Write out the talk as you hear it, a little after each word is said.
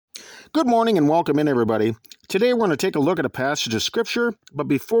Good morning and welcome in, everybody. Today we're going to take a look at a passage of Scripture, but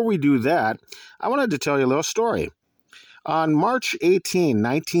before we do that, I wanted to tell you a little story. On March 18,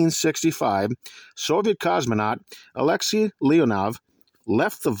 1965, Soviet cosmonaut Alexei Leonov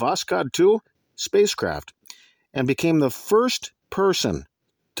left the Voskhod 2 spacecraft and became the first person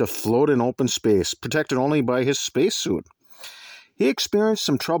to float in open space, protected only by his spacesuit. He experienced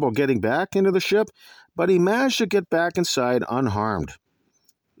some trouble getting back into the ship, but he managed to get back inside unharmed.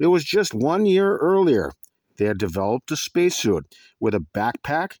 It was just 1 year earlier they had developed a spacesuit with a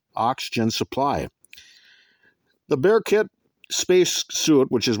backpack oxygen supply. The Bear Kit spacesuit,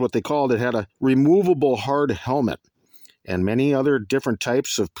 which is what they called it, had a removable hard helmet and many other different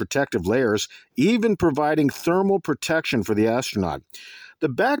types of protective layers, even providing thermal protection for the astronaut. The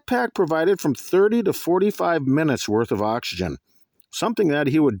backpack provided from 30 to 45 minutes worth of oxygen, something that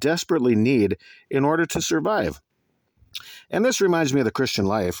he would desperately need in order to survive. And this reminds me of the Christian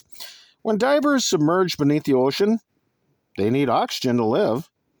life. When divers submerge beneath the ocean, they need oxygen to live.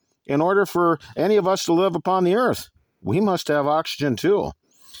 In order for any of us to live upon the earth, we must have oxygen too.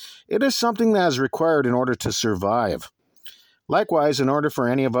 It is something that is required in order to survive. Likewise, in order for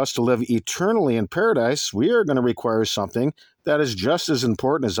any of us to live eternally in paradise, we are going to require something that is just as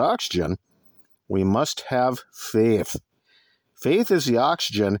important as oxygen. We must have faith. Faith is the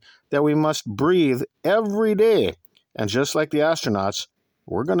oxygen that we must breathe every day. And just like the astronauts,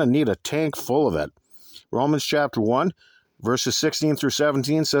 we're going to need a tank full of it. Romans chapter 1, verses 16 through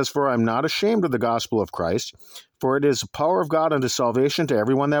 17 says, "For I am not ashamed of the gospel of Christ, for it is the power of God unto salvation to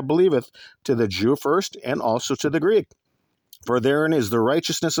everyone that believeth, to the Jew first, and also to the Greek. For therein is the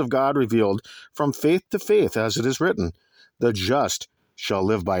righteousness of God revealed from faith to faith, as it is written, the just shall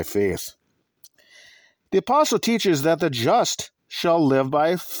live by faith." The apostle teaches that the just shall live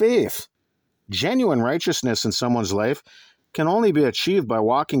by faith. Genuine righteousness in someone's life can only be achieved by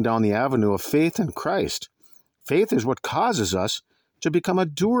walking down the avenue of faith in Christ. Faith is what causes us to become a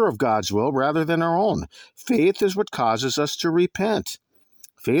doer of God's will rather than our own. Faith is what causes us to repent.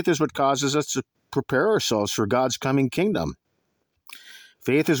 Faith is what causes us to prepare ourselves for God's coming kingdom.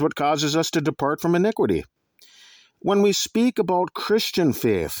 Faith is what causes us to depart from iniquity. When we speak about Christian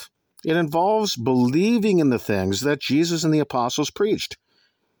faith, it involves believing in the things that Jesus and the apostles preached,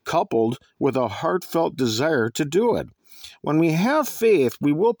 coupled with a heartfelt desire to do it. When we have faith,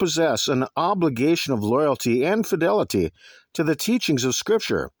 we will possess an obligation of loyalty and fidelity to the teachings of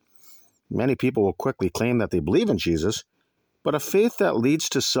Scripture. Many people will quickly claim that they believe in Jesus, but a faith that leads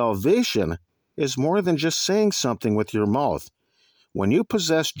to salvation is more than just saying something with your mouth. When you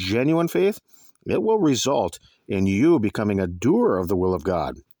possess genuine faith, it will result in you becoming a doer of the will of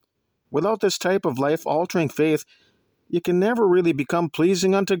God. Without this type of life-altering faith, you can never really become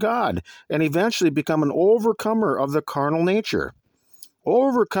pleasing unto God and eventually become an overcomer of the carnal nature.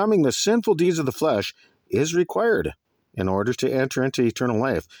 Overcoming the sinful deeds of the flesh is required in order to enter into eternal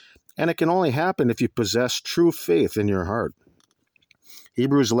life, and it can only happen if you possess true faith in your heart.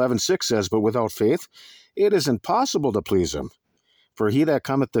 Hebrews 11:6 says, "But without faith it is impossible to please him. For he that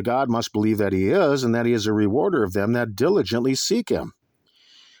cometh to God must believe that he is, and that he is a rewarder of them that diligently seek him."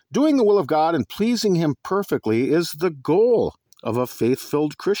 Doing the will of God and pleasing him perfectly is the goal of a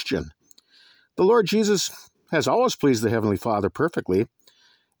faith-filled Christian. The Lord Jesus has always pleased the Heavenly Father perfectly,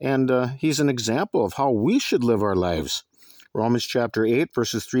 and he's an example of how we should live our lives. Romans chapter 8,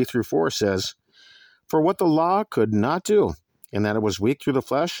 verses 3 through 4 says, "For what the law could not do, in that it was weak through the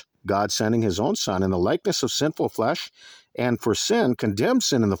flesh, God sending his own Son in the likeness of sinful flesh, and for sin condemned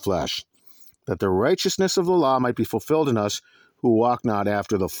sin in the flesh, that the righteousness of the law might be fulfilled in us, who walk not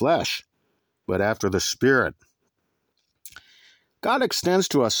after the flesh, but after the Spirit." God extends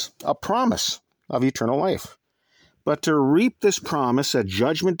to us a promise of eternal life. But to reap this promise at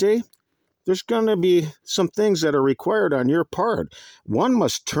Judgment Day, there's going to be some things that are required on your part. One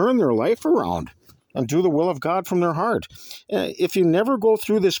must turn their life around and do the will of God from their heart. If you never go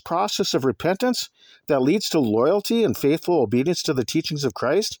through this process of repentance that leads to loyalty and faithful obedience to the teachings of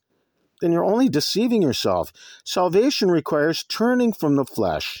Christ, then you're only deceiving yourself. Salvation requires turning from the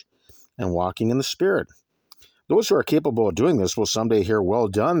flesh and walking in the Spirit. Those who are capable of doing this will someday hear, "Well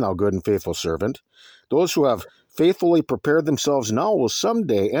done, thou good and faithful servant." Those who have faithfully prepared themselves now will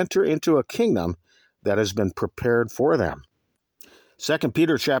someday enter into a kingdom that has been prepared for them. 2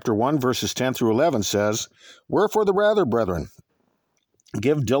 Peter chapter 1, verses 10 through 11 says, "Wherefore the rather, brethren,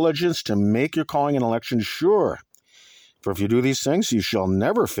 give diligence to make your calling and election sure. For if you do these things, you shall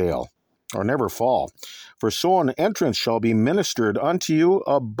never fail, or never fall. For so an entrance shall be ministered unto you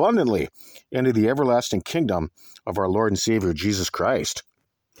abundantly into the everlasting kingdom of our Lord and Savior Jesus Christ."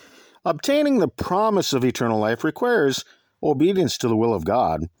 Obtaining the promise of eternal life requires obedience to the will of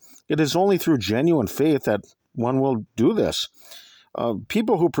God. It is only through genuine faith that one will do this.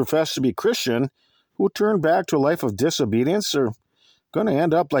 People who profess to be Christian, who turn back to a life of disobedience, are going to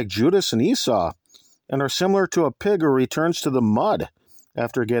end up like Judas and Esau, and are similar to a pig who returns to the mud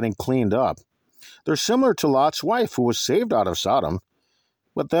after getting cleaned up. They're similar to Lot's wife, who was saved out of Sodom,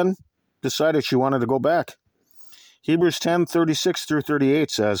 but then decided she wanted to go back. Hebrews 10:36 through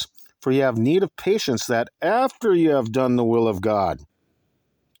 38 says, "For ye have need of patience, that after ye have done the will of God,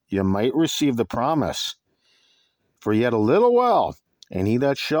 ye might receive the promise. For yet a little while, and he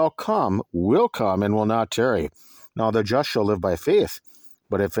that shall come will come and will not tarry. Now the just shall live by faith.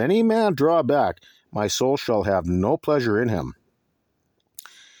 But if any man draw back, my soul shall have no pleasure in him."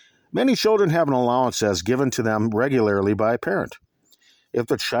 Many children have an allowance as given to them regularly by a parent. If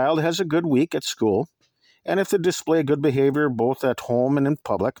the child has a good week at school, and if they display good behavior both at home and in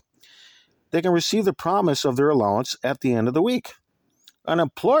public, they can receive the promise of their allowance at the end of the week. An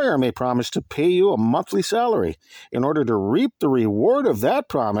employer may promise to pay you a monthly salary. In order to reap the reward of that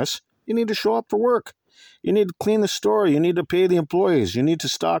promise, you need to show up for work. You need to clean the store. You need to pay the employees. You need to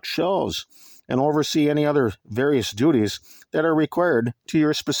stock shelves and oversee any other various duties that are required to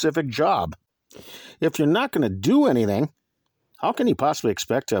your specific job. If you're not going to do anything, how can you possibly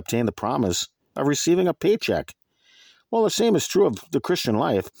expect to obtain the promise of receiving a paycheck? Well, the same is true of the Christian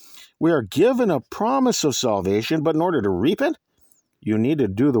life. We are given a promise of salvation, but in order to reap it, you need to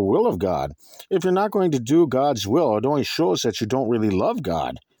do the will of God. If you're not going to do God's will, it only shows that you don't really love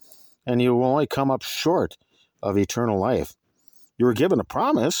God, and you will only come up short of eternal life. You were given a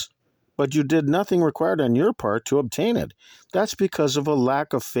promise, but you did nothing required on your part to obtain it. That's because of a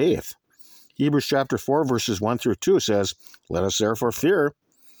lack of faith. Hebrews chapter 4, verses 1 through 2 says, "Let us therefore fear,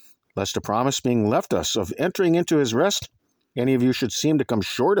 lest the promise being left us of entering into his rest, any of you should seem to come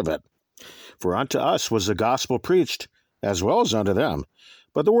short of it. For unto us was the gospel preached, as well as unto them.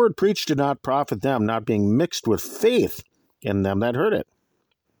 But the word preached did not profit them, not being mixed with faith in them that heard it."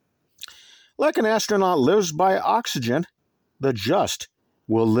 Like an astronaut lives by oxygen, the just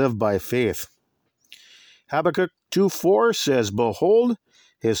will live by faith. Habakkuk 2:4 says, "Behold,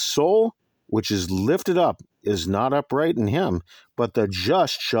 his soul, which is lifted up, is not upright in him, but the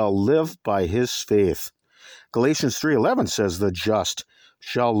just shall live by his faith." Galatians 3:11 says, "The just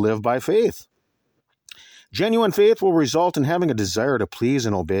shall live by faith." Genuine faith will result in having a desire to please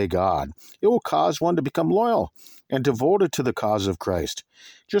and obey God. It will cause one to become loyal and devoted to the cause of Christ.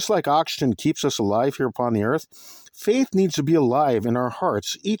 Just like oxygen keeps us alive here upon the earth, faith needs to be alive in our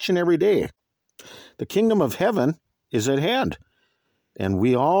hearts each and every day. The kingdom of heaven is at hand, and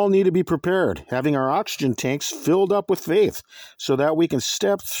we all need to be prepared, having our oxygen tanks filled up with faith, so that we can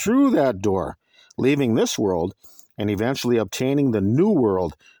step through that door, leaving this world and eventually obtaining the new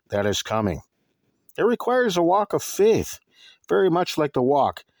world that is coming. It requires a walk of faith, very much like the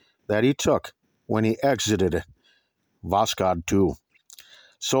walk that he took when he exited Voskhod 2.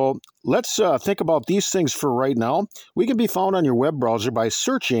 So let's think about these things for right now. We can be found on your web browser by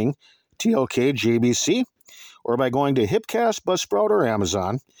searching TLKJBC, or by going to Hipcast, Buzzsprout, or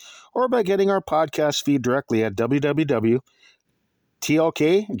Amazon, or by getting our podcast feed directly at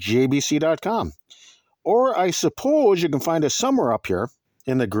www.tlkjbc.com. Or I suppose you can find us somewhere up here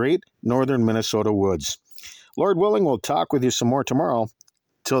in the great northern Minnesota woods. Lord willing, we'll talk with you some more tomorrow.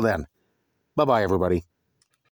 Till then, bye-bye, everybody.